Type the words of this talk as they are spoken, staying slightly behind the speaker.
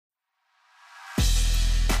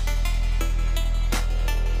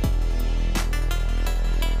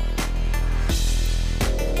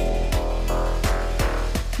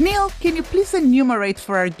can you please enumerate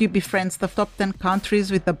for our Dubi friends the top 10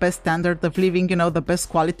 countries with the best standard of living, the best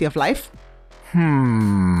quality of life?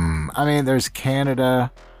 I mean, there's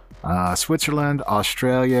Canada, Switzerland,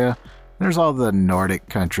 Australia. There's all the Nordic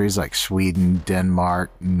countries like Sweden, Denmark,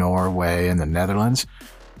 Norway, and the Netherlands.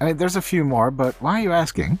 I mean, there's a few more, but why are you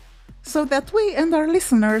asking? So that we and our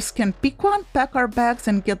listeners can pick one, pack our bags,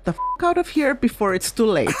 and get the out of here before it's too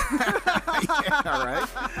late. Yeah, right?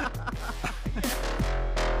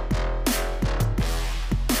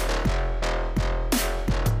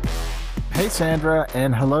 Hey, Sandra,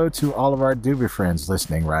 and hello to all of our Dubi friends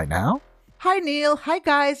listening right now. Hi, Neil. Hi,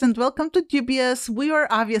 guys, and welcome to Dubious. We are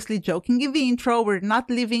obviously joking in the intro. We're not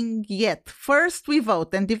leaving yet. First, we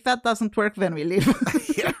vote, and if that doesn't work, then we leave.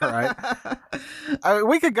 Yeah, right.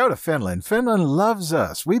 We could go to Finland. Finland loves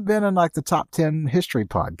us. We've been in like the top 10 history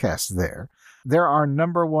podcasts there. They're our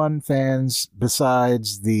number one fans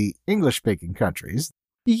besides the English-speaking countries.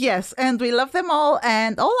 Yes, and we love them all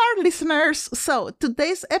and all our listeners. So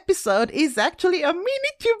today's episode is actually a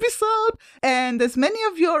mini Dubisode. And as many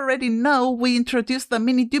of you already know, we introduce the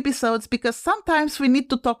mini Dubisodes because sometimes we need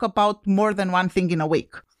to talk about more than one thing in a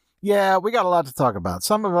week. Yeah, we got a lot to talk about.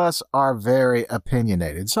 Some of us are very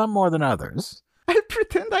opinionated, some more than others. I'll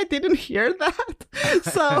pretend I didn't hear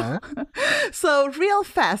that. So real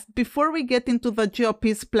fast, before we get into the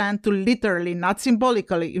GOP's plan to literally, not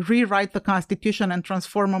symbolically, rewrite the Constitution and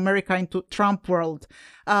transform America into Trump world,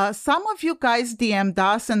 some of you guys DM'd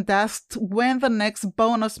us and asked when the next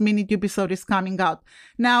bonus mini Dubisode is coming out.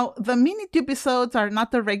 Now, the mini Dubisodes are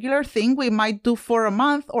not a regular thing. We might do for a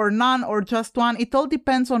month or none or just one. It all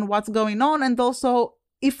depends on what's going on and also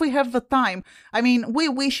if we have the time. I mean, we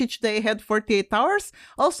wish each day had 48 hours.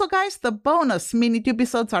 Also, guys, the bonus mini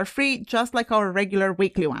Dubisodes are free, just like our regular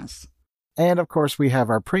weekly ones. And, of course, we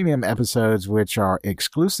have our premium episodes, which are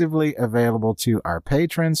exclusively available to our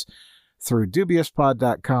patrons through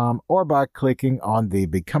dubiouspod.com or by clicking on the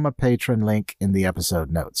Become a Patron link in the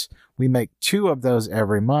episode notes. We make 2 of those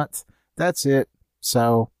every month. That's it.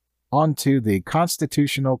 So, on to the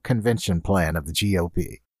Constitutional Convention plan of the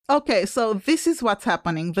GOP. Okay, so this is what's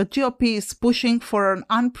happening. The GOP is pushing for an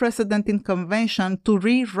unprecedented convention to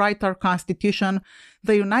rewrite our Constitution,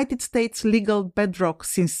 the United States' legal bedrock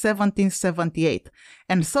since 1778.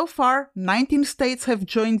 And so far, 19 states have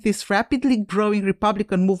joined this rapidly growing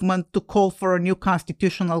Republican movement to call for a new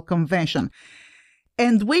constitutional convention.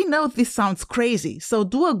 And we know this sounds crazy, so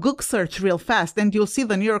do a Google search real fast and you'll see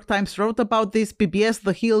the New York Times wrote about this, PBS,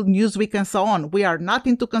 The Hill, Newsweek, and so on. We are not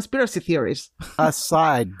into conspiracy theories. A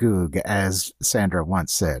side goog, as Sandra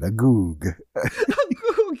once said, a goog. A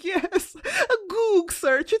goog, yes. A Google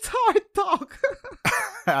search. It's hard talk.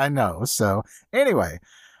 I know. So anyway,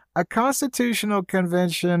 a constitutional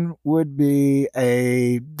convention would be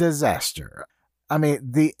a disaster. I mean,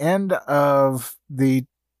 the end of the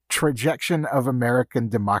trajectory of American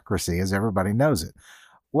democracy, as everybody knows it.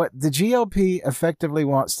 What the GOP effectively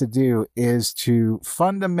wants to do is to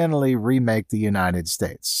fundamentally remake the United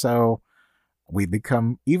States. So we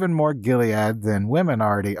become even more Gilead than women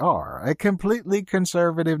already are, a completely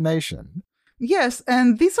conservative nation. Yes,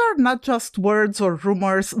 and these are not just words or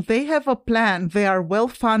rumors. They have a plan. They are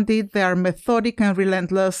well-funded, they are methodic and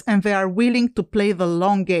relentless, and they are willing to play the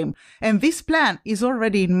long game. And this plan is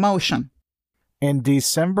already in motion. In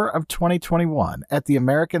December of 2021, at the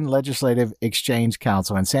American Legislative Exchange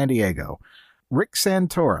Council in San Diego, Rick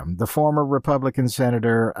Santorum, the former Republican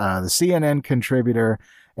senator, the CNN contributor,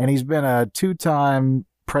 and he's been a 2-time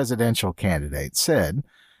presidential candidate, said,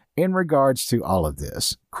 in regards to all of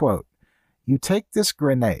this, quote, "You take this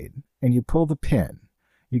grenade and you pull the pin.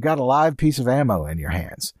 You got a live piece of ammo in your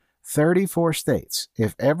hands. 34 states.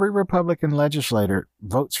 If every Republican legislator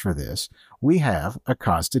votes for this, we have a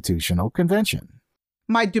constitutional convention."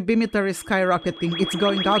 My dubimeter is skyrocketing. It's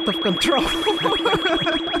going out of control.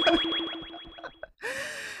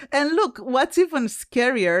 And look, what's even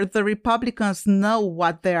scarier, the Republicans know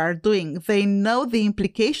what they are doing. They know the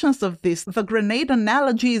implications of this. The grenade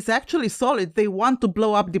analogy is actually solid. They want to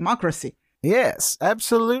blow up democracy. Yes,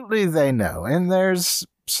 absolutely they know. And there's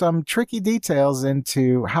some tricky details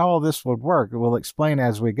into how all this would work. We'll explain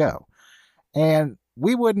as we go. And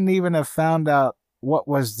we wouldn't even have found out what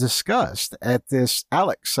was discussed at this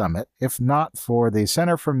ALEC summit if not for the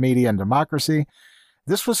Center for Media and Democracy.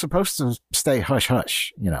 This was supposed to stay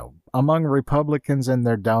hush-hush, among Republicans and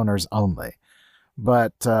their donors only.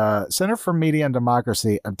 But Center for Media and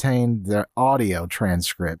Democracy obtained the audio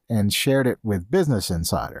transcript and shared it with Business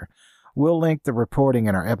Insider. We'll link the reporting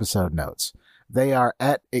in our episode notes. They are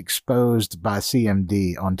at Exposed by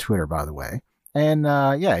CMD on Twitter, by the way. And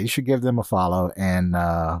you should give them a follow and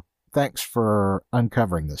thanks for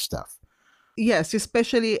uncovering this stuff. Yes,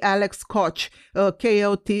 especially Alex Koch,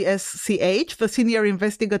 Kotsch, the senior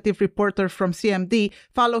investigative reporter from CMD.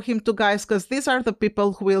 Follow him too, guys, because these are the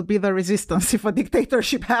people who will be the resistance if a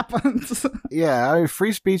dictatorship happens. Yeah, I mean,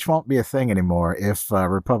 free speech won't be a thing anymore if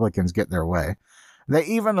Republicans get their way. They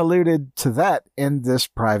even alluded to that in this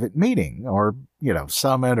private meeting or,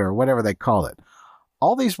 summit or whatever they call it.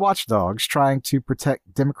 All these watchdogs trying to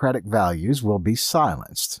protect democratic values will be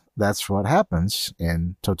silenced. That's what happens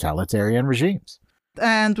in totalitarian regimes.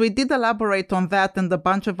 And we did elaborate on that and a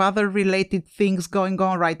bunch of other related things going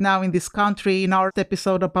on right now in this country in our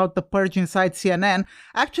episode about the purge inside CNN.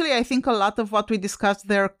 Actually, I think a lot of what we discussed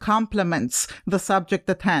there complements the subject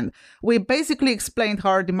at hand. We basically explained how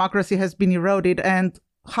our democracy has been eroded and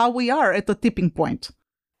how we are at a tipping point.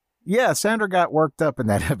 Yeah, Sandra got worked up in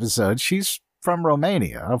that episode. She's from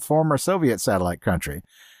Romania, a former Soviet satellite country.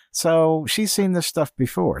 So she's seen this stuff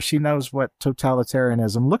before. She knows what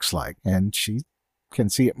totalitarianism looks like, and she can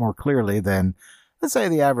see it more clearly than, let's say,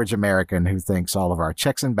 the average American who thinks all of our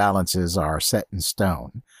checks and balances are set in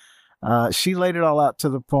stone. She laid it all out to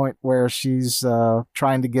the point where she's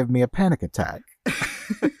trying to give me a panic attack.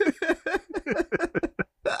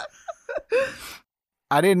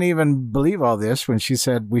 I didn't even believe all this when she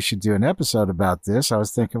said we should do an episode about this. I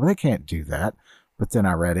was thinking, well, they can't do that. But then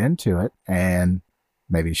I read into it, and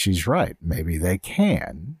maybe she's right. Maybe they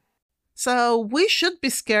can. So we should be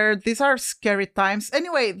scared. These are scary times.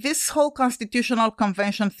 Anyway, this whole constitutional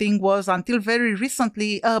convention thing was, until very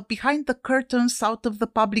recently, behind the curtains, out of the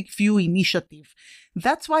public view initiative.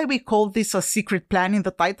 That's why we call this a secret plan in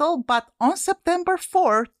the title. But on September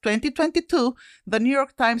 4, 2022, the New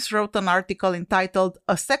York Times wrote an article entitled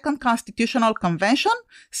 "A Second Constitutional Convention?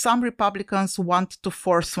 Some Republicans Want to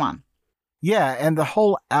Force One." Yeah, and the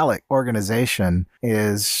whole ALEC organization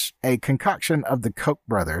is a concoction of the Koch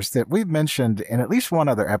brothers that we've mentioned in at least one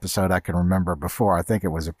other episode I can remember before. I think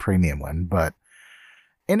it was a premium one. But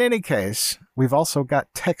in any case, we've also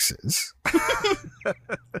got Texas.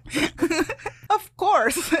 Of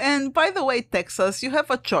course. And by the way, Texas, you have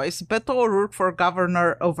a choice. Beto O'Rourke for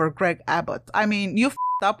governor over Greg Abbott. I mean, you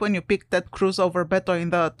up when you picked Ted Cruz over Beto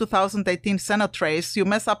in the 2018 Senate race. You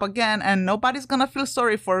mess up again, and nobody's gonna feel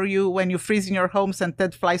sorry for you when you freeze in your homes and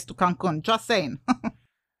Ted flies to Cancun. Just saying.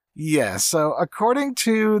 Yeah, so according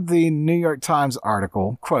to the New York Times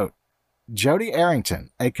article, quote, Jody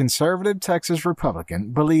Arrington, a conservative Texas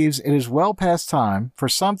Republican, believes it is well past time for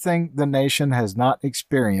something the nation has not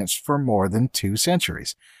experienced for more than 2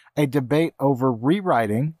 centuries, a debate over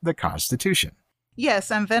rewriting the Constitution.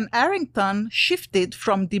 Yes, and then Arrington shifted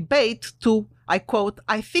from debate to, I quote,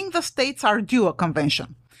 "I think the states are due a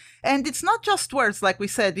convention." And it's not just words, like we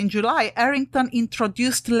said. In July, Arrington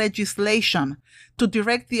introduced legislation to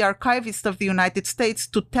direct the Archivist of the United States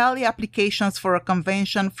to tally applications for a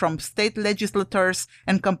convention from state legislators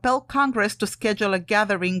and compel Congress to schedule a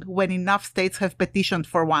gathering when enough states have petitioned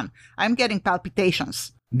for one. I'm getting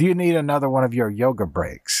palpitations. Do you need another one of your yoga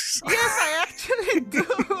breaks? Yes, I actually do.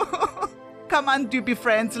 Come on, Doobie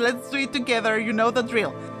friends, let's do it together. You know the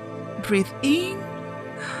drill. Breathe in,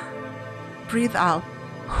 breathe out.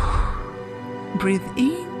 Breathe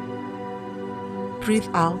in, breathe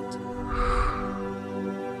out.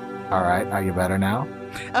 All right, are you better now?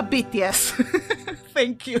 A bit, yes.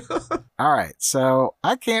 Thank you. All right, so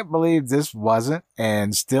I can't believe this wasn't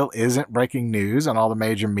and still isn't breaking news on all the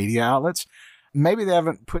major media outlets. Maybe they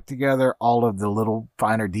haven't put together all of the little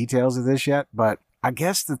finer details of this yet, but I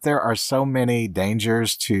guess that there are so many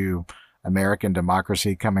dangers to American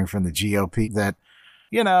democracy coming from the GOP that,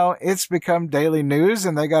 it's become daily news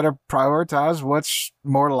and they got to prioritize what's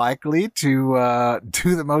more likely to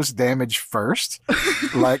do the most damage first,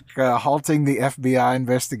 like halting the FBI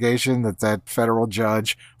investigation that federal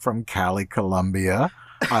judge from Cali, Colombia,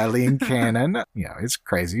 Eileen Cannon, it's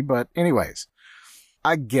crazy. But anyways,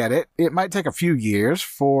 I get it. It might take a few years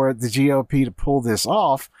for the GOP to pull this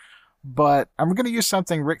off. But I'm going to use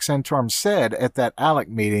something Rick Santorum said at that ALEC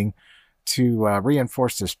meeting to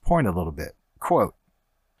reinforce this point a little bit. Quote,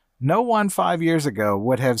 no one 5 years ago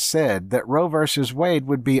would have said that Roe versus Wade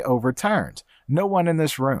would be overturned. No one in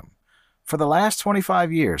this room. For the last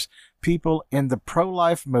 25 years, people in the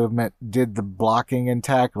pro-life movement did the blocking and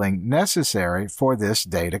tackling necessary for this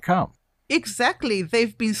day to come. Exactly.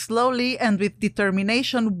 They've been slowly and with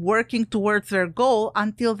determination working towards their goal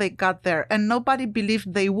until they got there, and nobody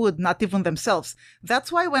believed they would, not even themselves.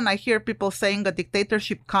 That's why when I hear people saying a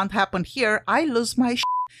dictatorship can't happen here, I lose my shit.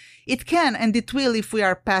 It can and it will if we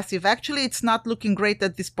are passive. Actually, it's not looking great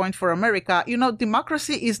at this point for America. You know,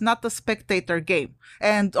 democracy is not a spectator game.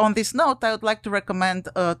 And on this note, I would like to recommend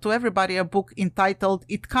to everybody a book entitled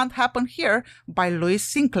It Can't Happen Here by Louis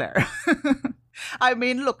Sinclair. I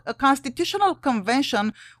mean, look, a constitutional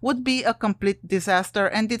convention would be a complete disaster,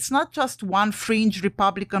 and it's not just one fringe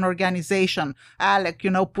Republican organization,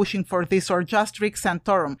 ALEC, pushing for this, or just Rick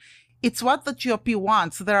Santorum. It's what the GOP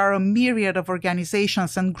wants. There are a myriad of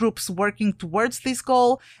organizations and groups working towards this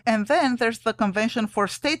goal, and then there's the Convention for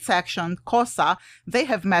States Action, COSA. They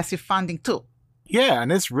have massive funding too. Yeah,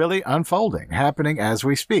 and it's really unfolding, happening as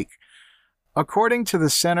we speak. According to the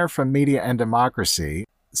Center for Media and Democracy,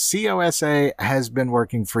 COSA has been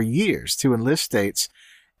working for years to enlist states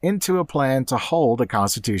into a plan to hold a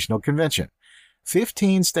constitutional convention.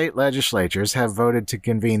 15 state legislatures have voted to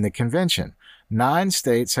convene the convention. 9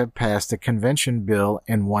 states have passed a convention bill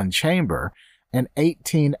in one chamber, and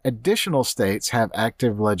 18 additional states have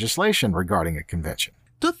active legislation regarding a convention.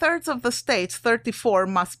 2/3 of the states, 34,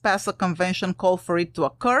 must pass a convention call for it to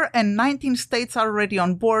occur, and 19 states are already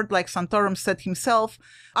on board, like Santorum said himself.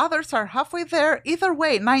 Others are halfway there. Either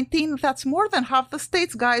way, 19, that's more than half the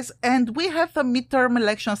states, guys, and we have the midterm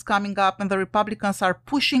elections coming up, and the Republicans are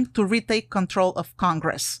pushing to retake control of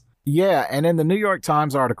Congress. Yeah, and in the New York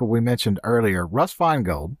Times article we mentioned earlier, Russ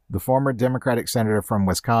Feingold, the former Democratic senator from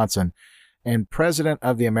Wisconsin and president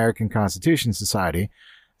of the American Constitution Society,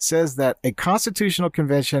 says that a constitutional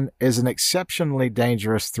convention is an exceptionally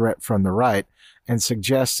dangerous threat from the right and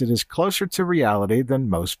suggests it is closer to reality than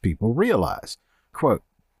most people realize. Quote,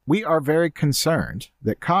 "We are very concerned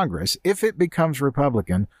that Congress, if it becomes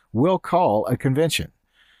Republican, will call a convention.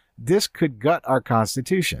 This could gut our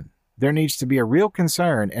Constitution. There needs to be a real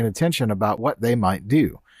concern and attention about what they might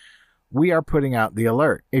do. We are putting out the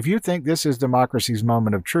alert. If you think this is democracy's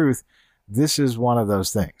moment of truth, this is one of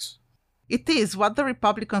those things." It is. What the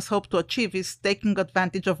Republicans hope to achieve is taking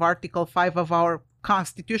advantage of Article 5 of our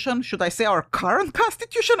Constitution. Should I say our current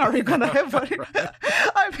Constitution? Are we going to have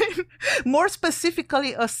more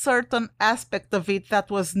specifically, a certain aspect of it that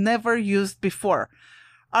was never used before.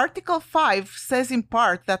 Article 5 says in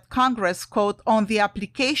part that Congress, quote, "on the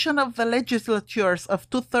application of the legislatures of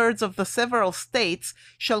 2/3 of the several states,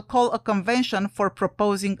 shall call a convention for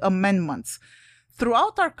proposing amendments."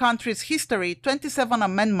 Throughout our country's history, 27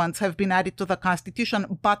 amendments have been added to the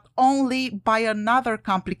Constitution, but only by another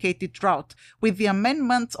complicated route, with the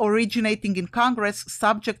amendments originating in Congress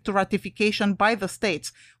subject to ratification by the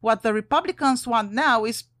states. What the Republicans want now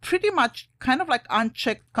is pretty much kind of like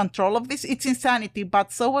unchecked control of this. It's insanity,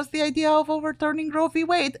 but so was the idea of overturning Roe v.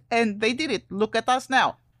 Wade, and they did it. Look at us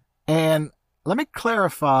now. And let me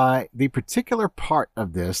clarify the particular part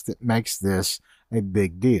of this that makes this a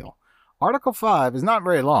big deal. Article 5 is not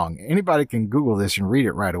very long. Anybody can Google this and read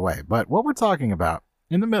it right away. But what we're talking about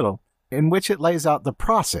in the middle, in which it lays out the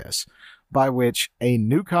process by which a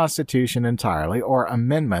new constitution entirely or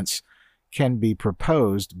amendments can be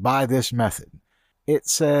proposed by this method. It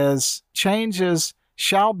says changes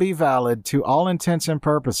shall be valid to all intents and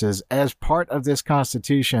purposes as part of this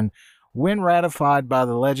constitution when ratified by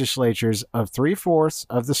the legislatures of 3/4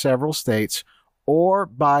 of the several states or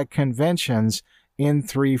by conventions in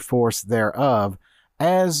 3/4 thereof,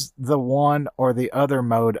 as the one or the other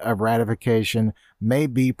mode of ratification may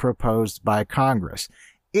be proposed by Congress.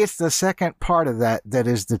 It's the second part of that that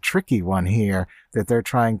is the tricky one here that they're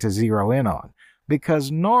trying to zero in on.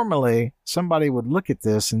 Because normally somebody would look at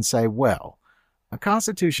this and say, well, a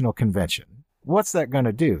constitutional convention, what's that going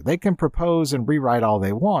to do? They can propose and rewrite all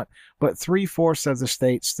they want, but 3/4 of the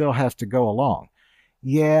states still have to go along.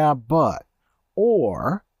 Yeah, but,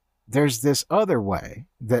 or there's this other way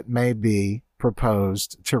that may be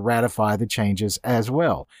proposed to ratify the changes as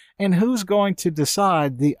well. And who's going to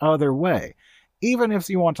decide the other way? Even if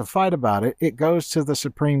you want to fight about it, it goes to the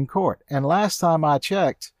Supreme Court. And last time I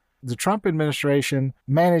checked, the Trump administration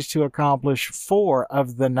managed to accomplish 4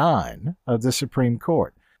 of the 9 of the Supreme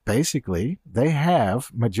Court. Basically, they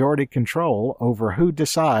have majority control over who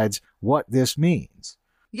decides what this means.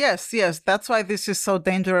 Yes, that's why this is so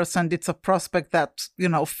dangerous, and it's a prospect that,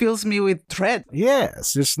 fills me with dread.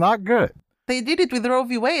 Yes, it's not good. They did it with Roe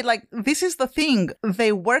v. Wade. This is the thing.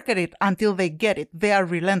 They work at it until they get it. They are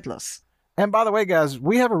relentless. And by the way, guys,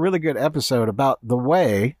 we have a really good episode about the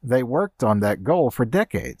way they worked on that goal for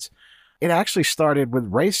decades. It actually started with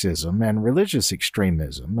racism and religious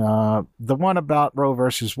extremism. The one about Roe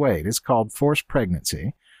versus Wade is called forced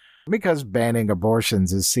pregnancy, because banning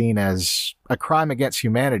abortions is seen as a crime against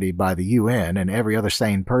humanity by the UN and every other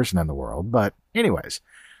sane person in the world. But anyways,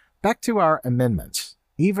 back to our amendments.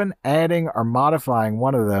 Even adding or modifying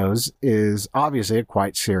one of those is obviously a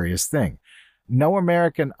quite serious thing. No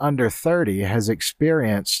American under 30 has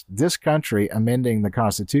experienced this country amending the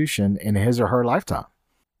Constitution in his or her lifetime.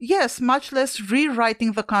 Yes, much less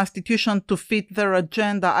rewriting the Constitution to fit their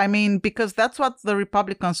agenda. I mean, because that's what the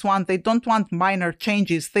Republicans want. They don't want minor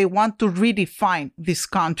changes. They want to redefine this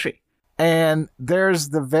country. And there's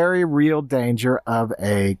the very real danger of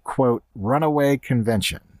a, quote, runaway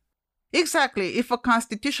convention. Exactly. If a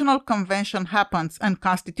constitutional convention happens and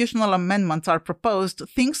constitutional amendments are proposed,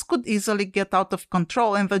 things could easily get out of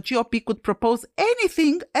control and the GOP could propose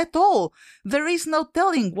anything at all. There is no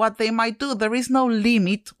telling what they might do. There is no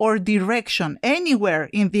limit or direction anywhere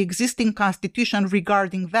in the existing constitution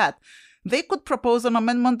regarding that. They could propose an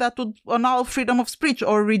amendment that would annul freedom of speech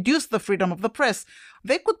or reduce the freedom of the press.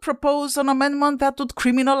 They could propose an amendment that would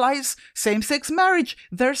criminalize same-sex marriage.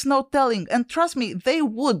 There's no telling. And trust me, they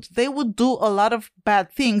would. They would do a lot of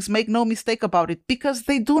bad things, make no mistake about it, because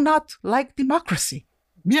they do not like democracy.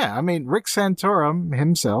 Yeah, I mean, Rick Santorum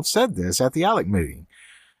himself said this at the ALEC meeting.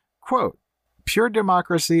 Quote, pure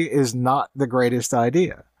democracy is not the greatest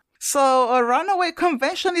idea. So a runaway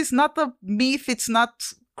convention is not a myth. It's not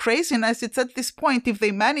craziness. It's at this point, if they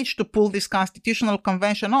manage to pull this constitutional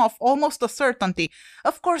convention off, almost a certainty.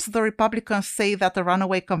 Of course, the Republicans say that a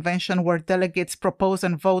runaway convention where delegates propose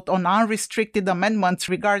and vote on unrestricted amendments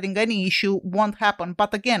regarding any issue won't happen.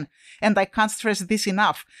 But again, and I can't stress this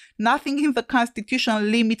enough, nothing in the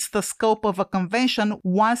Constitution limits the scope of a convention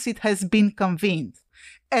once it has been convened.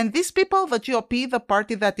 And these people, the GOP, the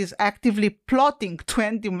party that is actively plotting to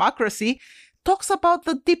end democracy, talks about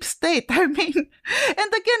the deep state. I mean,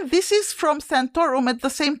 and again, this is from Santorum at the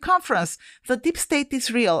same conference. The deep state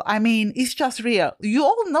is real. I mean, it's just real. You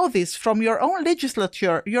all know this from your own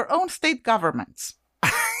legislature, your own state governments.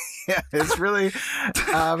 Yeah, it's really,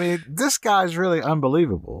 I mean, this guy's really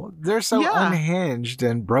unbelievable. They're so unhinged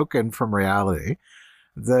and broken from reality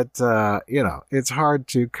that, it's hard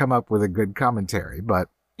to come up with a good commentary. But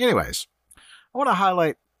anyways, I want to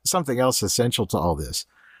highlight something else essential to all this.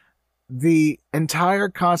 The entire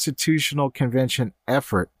Constitutional Convention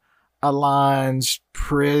effort aligns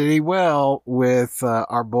pretty well with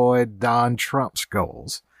our boy Don Trump's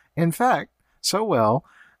goals. In fact, so well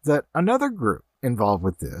that another group involved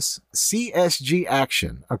with this, CSG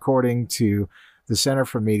Action, according to the Center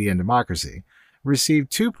for Media and Democracy,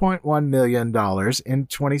 received $2.1 million in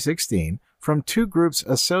 2016 from two groups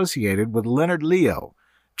associated with Leonard Leo,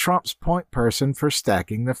 Trump's point person for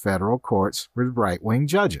stacking the federal courts with right-wing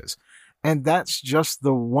judges. And that's just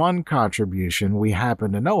the one contribution we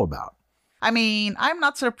happen to know about. I mean, I'm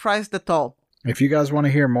not surprised at all. If you guys want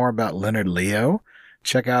to hear more about Leonard Leo,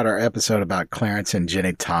 check out our episode about Clarence and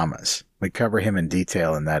Jenny Thomas. We cover him in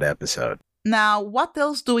detail in that episode. Now, what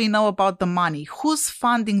else do we know about the money? Who's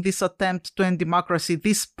funding this attempt to end democracy,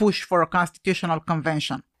 this push for a constitutional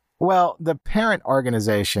convention? Well, the parent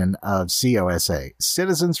organization of COSA,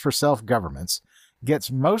 Citizens for Self-Governments,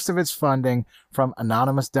 gets most of its funding from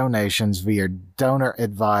anonymous donations via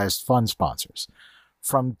donor-advised fund sponsors.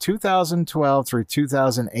 From 2012 through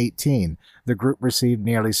 2018, the group received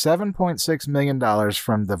nearly $7.6 million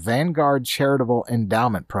from the Vanguard Charitable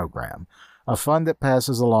Endowment Program, a fund that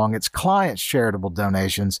passes along its clients' charitable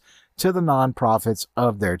donations to the nonprofits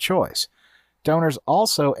of their choice. Donors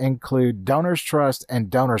also include Donors Trust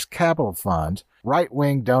and Donors Capital Fund,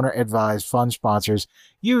 right-wing donor-advised fund sponsors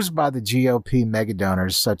used by the GOP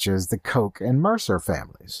megadonors such as the Koch and Mercer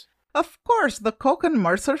families. Of course, the Koch and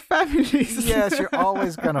Mercer families. Yes, you're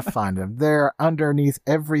always going to find them. They're underneath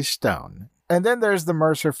every stone. And then there's the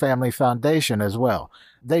Mercer Family Foundation as well.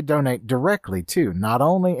 They donate directly too, not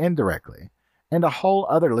only indirectly. And a whole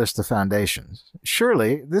other list of foundations.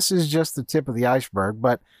 Surely, this is just the tip of the iceberg,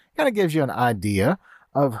 but kind of gives you an idea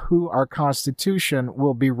of who our Constitution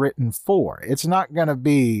will be written for. It's not going to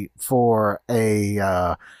be for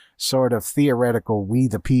a sort of theoretical we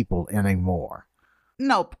the people anymore.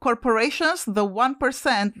 Nope. Corporations, the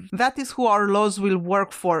 1%, that is who our laws will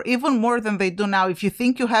work for, even more than they do now. If you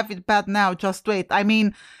think you have it bad now, just wait. I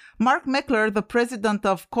mean, Mark Meckler, the president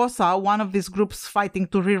of COSA, one of these groups fighting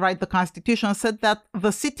to rewrite the Constitution, said that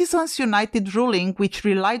the Citizens United ruling, which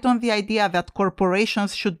relied on the idea that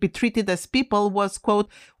corporations should be treated as people, was, quote,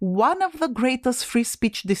 one of the greatest free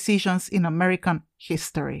speech decisions in American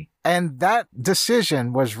history. And that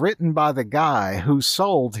decision was written by the guy who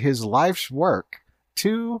sold his life's work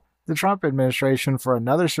to the Trump administration for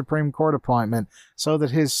another Supreme Court appointment so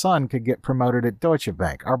that his son could get promoted at Deutsche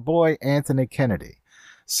Bank, our boy Anthony Kennedy.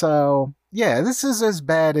 So, yeah, this is as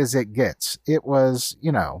bad as it gets. It was,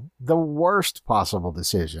 the worst possible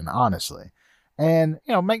decision, honestly. And,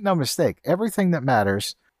 make no mistake, everything that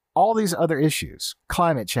matters, all these other issues,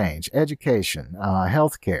 climate change, education,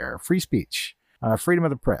 healthcare, free speech, freedom of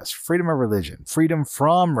the press, freedom of religion, freedom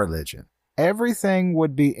from religion, everything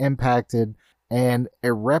would be impacted and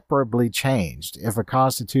irreparably changed if a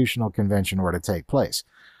constitutional convention were to take place.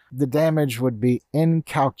 The damage would be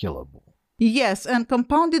incalculable. Yes, and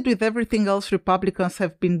compounded with everything else Republicans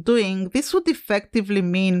have been doing, this would effectively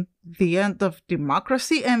mean the end of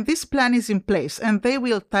democracy, and this plan is in place, and they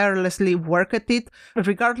will tirelessly work at it,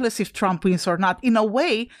 regardless if Trump wins or not. In a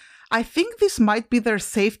way, I think this might be their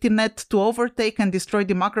safety net to overtake and destroy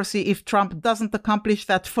democracy if Trump doesn't accomplish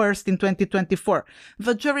that first in 2024.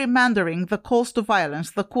 The gerrymandering, the calls to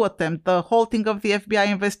violence, the coup attempt, the halting of the FBI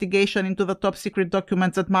investigation into the top secret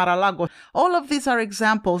documents at Mar-a-Lago, all of these are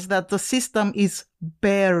examples that the system is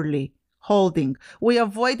barely holding. We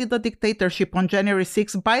avoided a dictatorship on January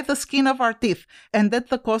 6th by the skin of our teeth and at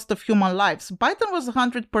the cost of human lives. Biden was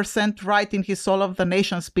 100% right in his Soul of the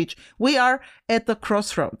Nation speech. We are at the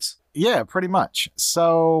crossroads. Yeah, pretty much.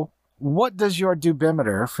 So what does your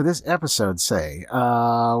Dubimeter for this episode say?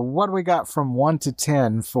 What do we got from 1 to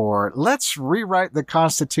 10 for let's rewrite the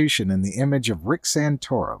Constitution in the image of Rick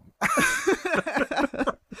Santorum?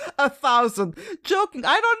 1,000. Joking.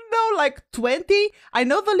 I don't know, like 20? I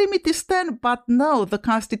know the limit is 10, but no, the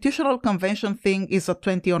Constitutional Convention thing is a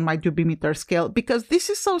 20 on my Dubimeter scale because this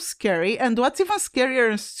is so scary. And what's even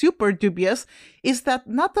scarier and super dubious is that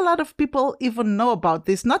not a lot of people even know about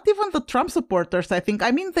this. Not even the Trump supporters, I think.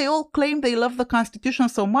 I mean, they all claim they love the Constitution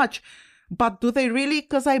so much. But do they really?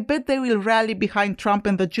 Because I bet they will rally behind Trump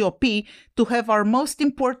and the GOP to have our most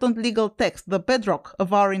important legal text, the bedrock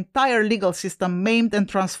of our entire legal system, maimed and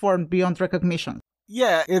transformed beyond recognition.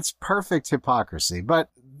 Yeah, it's perfect hypocrisy. But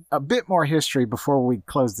a bit more history before we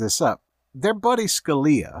close this up. Their buddy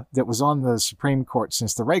Scalia, that was on the Supreme Court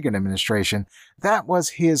since the Reagan administration, that was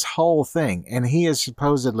his whole thing. And he is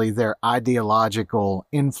supposedly their ideological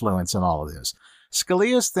influence in all of this.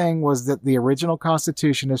 Scalia's thing was that the original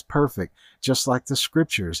Constitution is perfect, just like the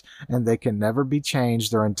scriptures, and they can never be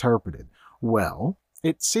changed or interpreted. Well,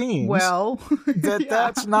 it seems that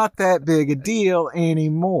that's not that big a deal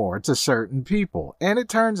anymore to certain people. And it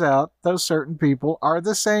turns out those certain people are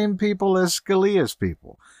the same people as Scalia's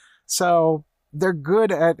people. So they're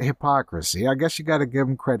good at hypocrisy. I guess you got to give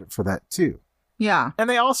them credit for that too. Yeah. And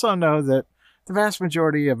they also know that the vast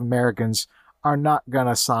majority of Americans are not going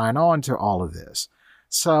to sign on to all of this.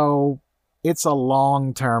 So it's a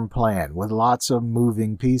long-term plan with lots of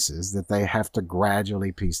moving pieces that they have to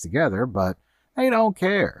gradually piece together, but they don't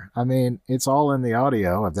care. I mean, it's all in the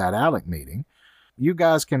audio of that ALEC meeting. You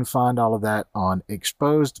guys can find all of that on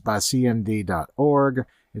exposedbycmd.org.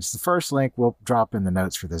 It's the first link we'll drop in the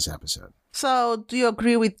notes for this episode. So do you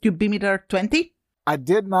agree with Dubimeter 20? I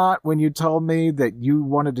did not when you told me that you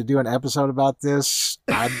wanted to do an episode about this.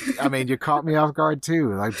 I mean, you caught me off guard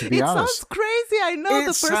too, like, to be honest. It sounds crazy. I know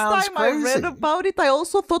the first time I read about it, I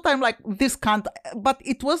also thought, I'm like, this can't, but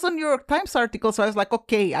it was a New York Times article. So I was like,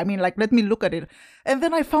 okay, I mean, like, let me look at it. And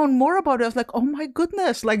then I found more about it. I was like, oh my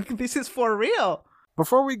goodness, like, this is for real.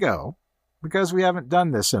 Before we go, because we haven't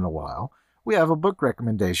done this in a while, we have a book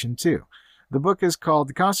recommendation too. The book is called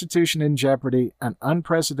The Constitution in Jeopardy, An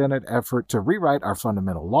Unprecedented Effort to Rewrite Our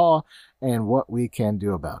Fundamental Law and What We Can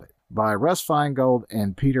Do About It, by Russ Feingold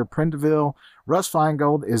and Peter Prindiville. Russ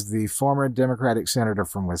Feingold is the former Democratic senator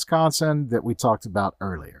from Wisconsin that we talked about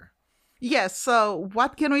earlier. Yes, so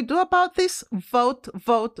what can we do about this? Vote,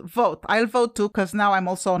 vote, vote. I'll vote too, because now I'm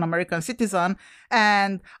also an American citizen.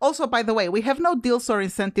 And also, by the way, we have no deals or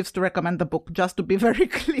incentives to recommend the book, just to be very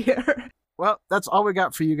clear. Well, that's all we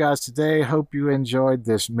got for you guys today. Hope you enjoyed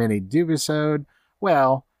this mini Dubisode.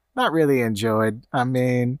 Well, not really enjoyed. I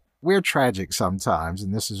mean, we're tragic sometimes,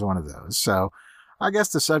 and this is one of those. So I guess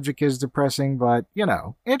the subject is depressing, but,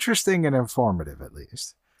 interesting and informative at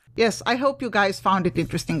least. Yes, I hope you guys found it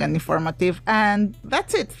interesting and informative. And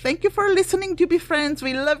that's it. Thank you for listening, Dubi friends.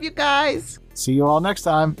 We love you guys. See you all next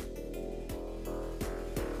time.